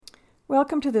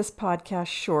Welcome to this podcast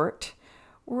short,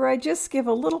 where I just give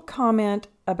a little comment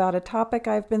about a topic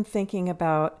I've been thinking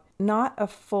about, not a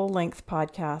full-length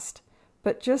podcast,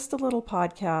 but just a little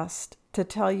podcast to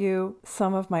tell you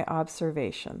some of my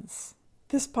observations.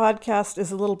 This podcast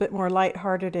is a little bit more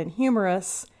lighthearted and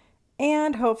humorous,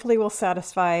 and hopefully will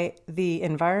satisfy the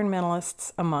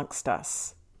environmentalists amongst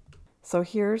us. So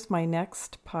here's my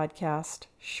next podcast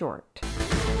short.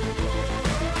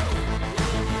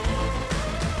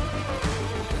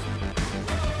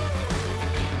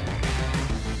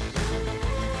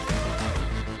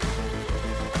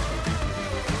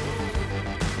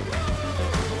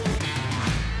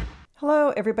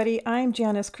 Hello, everybody. I'm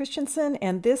Janice Christensen,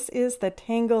 and this is The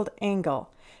Tangled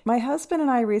Angle. My husband and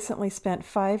I recently spent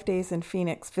 5 days in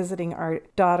Phoenix visiting our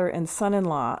daughter and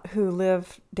son-in-law who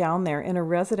live down there in a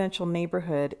residential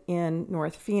neighborhood in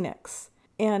North Phoenix.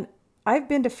 And I've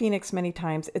been to Phoenix many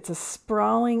times. It's a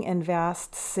sprawling and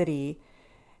vast city,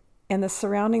 and the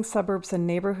surrounding suburbs and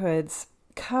neighborhoods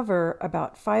cover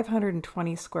about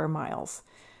 520 square miles.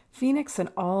 Phoenix and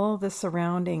all the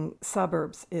surrounding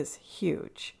suburbs is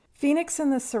huge. Phoenix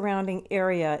and the surrounding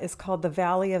area is called the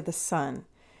Valley of the Sun,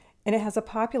 and it has a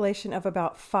population of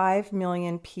about 5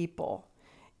 million people.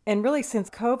 And really, since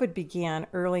COVID began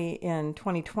early in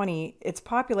 2020, its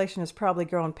population has probably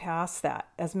grown past that,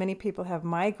 as many people have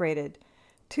migrated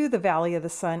to the Valley of the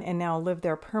Sun and now live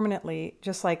there permanently,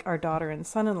 just like our daughter and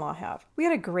son-in-law have. We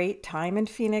had a great time in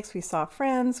Phoenix. We saw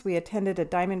friends. We attended a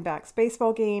Diamondbacks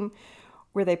baseball game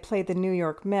where they played the New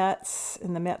York Mets,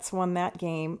 and the Mets won that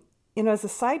game. As a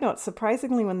side note,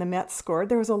 surprisingly, when the Mets scored,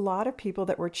 there was a lot of people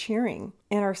that were cheering.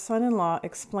 And our son-in-law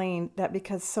explained that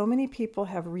because so many people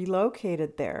have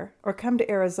relocated there or come to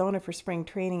Arizona for spring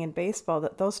training in baseball,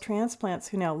 that those transplants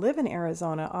who now live in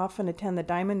Arizona often attend the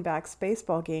Diamondbacks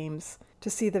baseball games to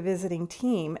see the visiting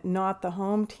team, not the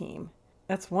home team.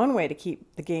 That's one way to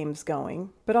keep the games going.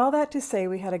 But all that to say,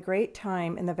 we had a great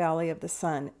time in the Valley of the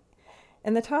Sun.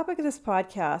 And the topic of this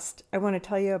podcast I want to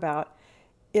tell you about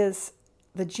is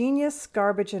the genius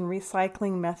garbage and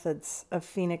recycling methods of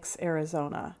Phoenix,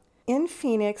 Arizona. In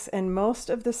Phoenix and most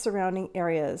of the surrounding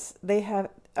areas, they have,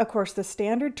 of course, the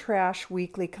standard trash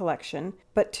weekly collection,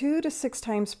 but 2 to 6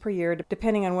 times per year,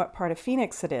 depending on what part of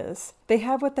Phoenix it is, they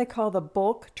have what they call the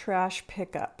bulk trash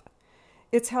pickup.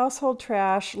 It's household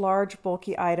trash, large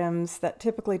bulky items that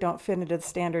typically don't fit into the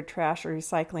standard trash or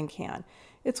recycling can.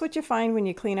 It's what you find when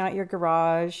you clean out your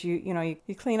garage, you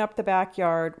clean up the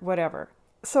backyard, whatever.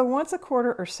 So once a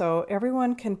quarter or so,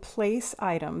 everyone can place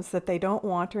items that they don't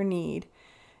want or need,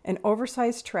 and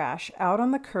oversized trash, out on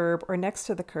the curb or next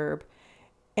to the curb,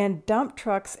 and dump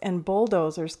trucks and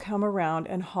bulldozers come around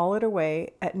and haul it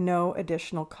away at no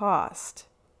additional cost.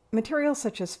 Materials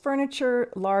such as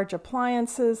furniture, large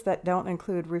appliances that don't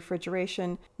include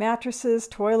refrigeration, mattresses,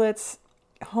 toilets,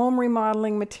 home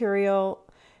remodeling material,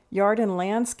 yard and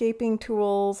landscaping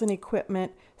tools and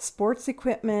equipment, sports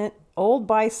equipment, old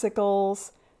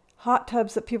bicycles, hot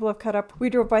tubs that people have cut up. We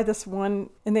drove by this one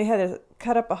and they had to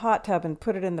cut up a hot tub and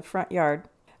put it in the front yard.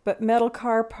 But metal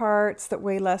car parts that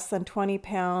weigh less than 20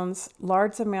 pounds,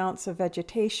 large amounts of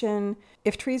vegetation.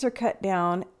 If trees are cut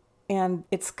down and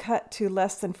it's cut to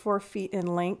less than 4 feet in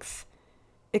length,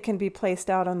 it can be placed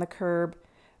out on the curb.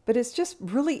 But it's just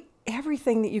really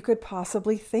everything that you could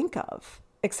possibly think of,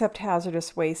 except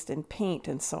hazardous waste and paint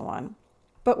and so on.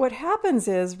 But what happens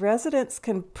is residents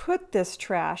can put this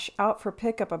trash out for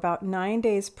pickup about 9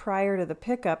 days prior to the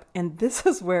pickup, and this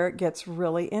is where it gets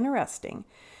really interesting.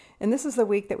 And this is the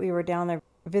week that we were down there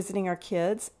visiting our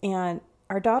kids, and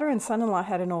our daughter and son-in-law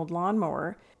had an old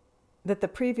lawnmower that the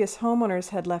previous homeowners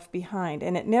had left behind,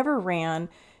 and it never ran.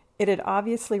 It had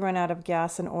obviously run out of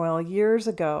gas and oil years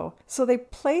ago. So they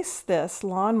placed this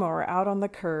lawnmower out on the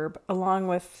curb along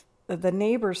with the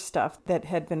neighbor's stuff that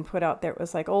had been put out there. It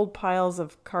was like old piles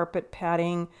of carpet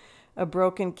padding, a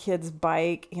broken kid's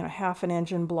bike, half an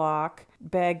engine block,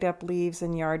 bagged up leaves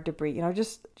and yard debris,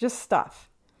 just stuff.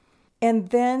 And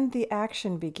then the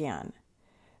action began.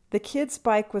 The kid's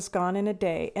bike was gone in a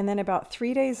day, and then about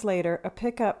 3 days later, a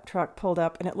pickup truck pulled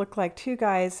up, and it looked like 2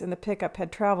 guys in the pickup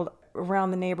had traveled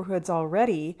around the neighborhoods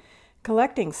already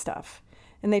collecting stuff.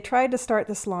 And they tried to start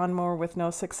this lawnmower with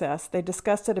no success. They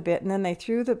discussed it a bit, and then they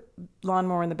threw the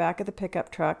lawnmower in the back of the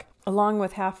pickup truck, along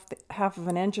with half of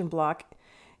an engine block,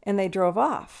 and they drove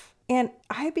off. And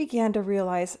I began to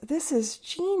realize this is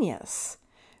genius,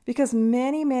 because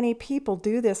many, many people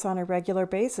do this on a regular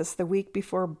basis the week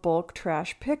before bulk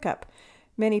trash pickup.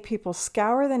 Many people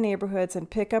scour the neighborhoods and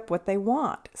pick up what they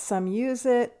want. Some use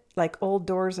it, like old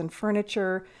doors and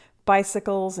furniture,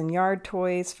 bicycles and yard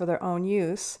toys for their own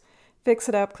use. fix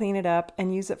it up, clean it up,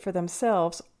 and use it for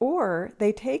themselves, or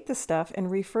they take the stuff and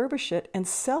refurbish it and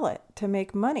sell it to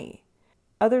make money.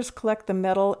 Others collect the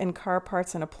metal in car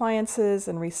parts and appliances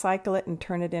and recycle it and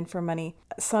turn it in for money.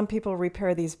 Some people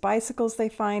repair these bicycles they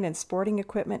find and sporting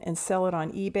equipment and sell it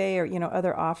on eBay or,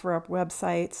 other offer-up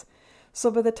websites.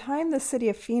 So by the time the city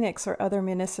of Phoenix or other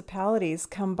municipalities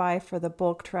come by for the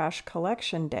bulk trash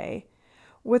collection day,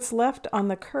 what's left on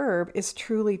the curb is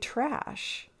truly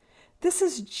trash. This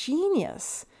is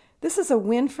genius. This is a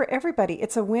win for everybody.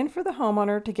 It's a win for the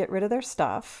homeowner to get rid of their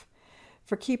stuff,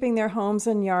 for keeping their homes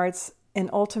and yards and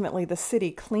ultimately the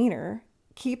city cleaner,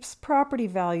 keeps property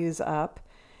values up.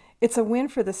 It's a win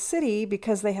for the city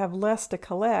because they have less to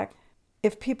collect.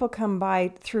 If people come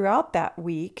by throughout that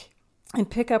week and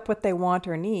pick up what they want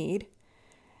or need,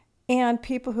 and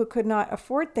people who could not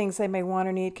afford things they may want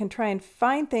or need can try and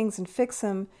find things and fix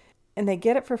them, and they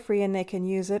get it for free and they can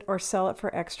use it or sell it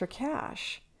for extra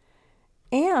cash.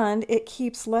 And it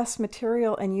keeps less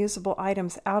material and usable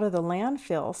items out of the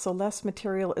landfill, so less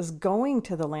material is going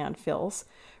to the landfills,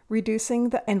 reducing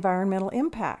the environmental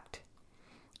impact.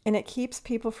 And it keeps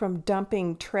people from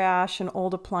dumping trash and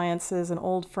old appliances and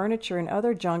old furniture and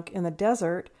other junk in the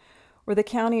desert, where the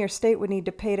county or state would need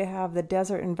to pay to have the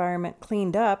desert environment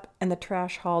cleaned up and the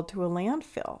trash hauled to a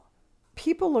landfill.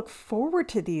 People look forward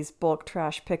to these bulk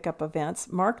trash pickup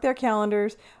events, mark their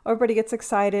calendars, everybody gets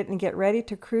excited and get ready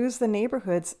to cruise the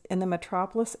neighborhoods in the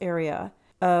metropolis area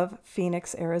of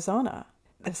Phoenix, Arizona.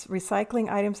 The recycling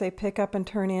items they pick up and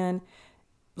turn in,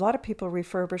 a lot of people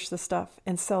refurbish the stuff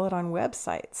and sell it on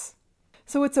websites.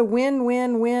 So it's a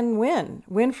win-win-win-win.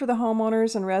 Win for the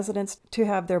homeowners and residents to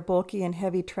have their bulky and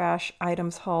heavy trash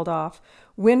items hauled off.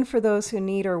 Win for those who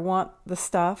need or want the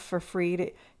stuff for free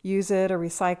to use it or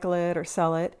recycle it or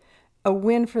sell it. A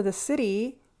win for the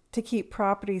city to keep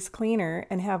properties cleaner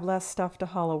and have less stuff to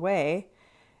haul away.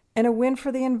 And a win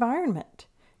for the environment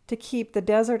to keep the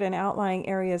desert and outlying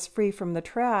areas free from the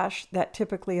trash that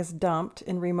typically is dumped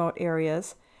in remote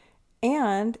areas.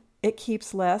 And it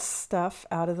keeps less stuff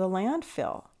out of the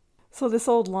landfill. So this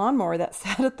old lawnmower that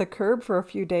sat at the curb for a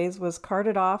few days was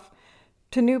carted off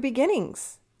to new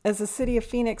beginnings, as the city of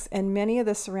Phoenix and many of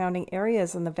the surrounding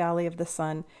areas in the Valley of the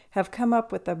Sun have come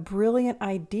up with a brilliant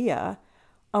idea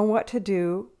on what to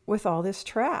do with all this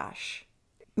trash.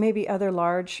 Maybe other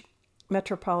large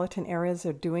metropolitan areas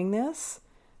are doing this,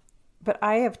 but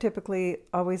I have typically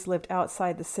always lived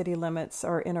outside the city limits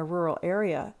or in a rural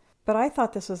area. But I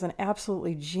thought this was an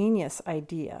absolutely genius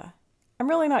idea. I'm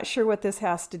really not sure what this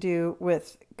has to do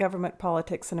with government,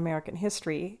 politics, and American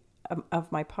history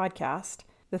of my podcast,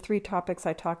 the 3 topics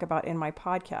I talk about in my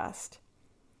podcast.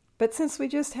 But since we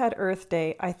just had Earth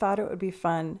Day, I thought it would be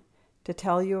fun to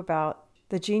tell you about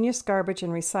the genius garbage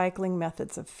and recycling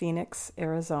methods of Phoenix,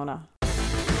 Arizona.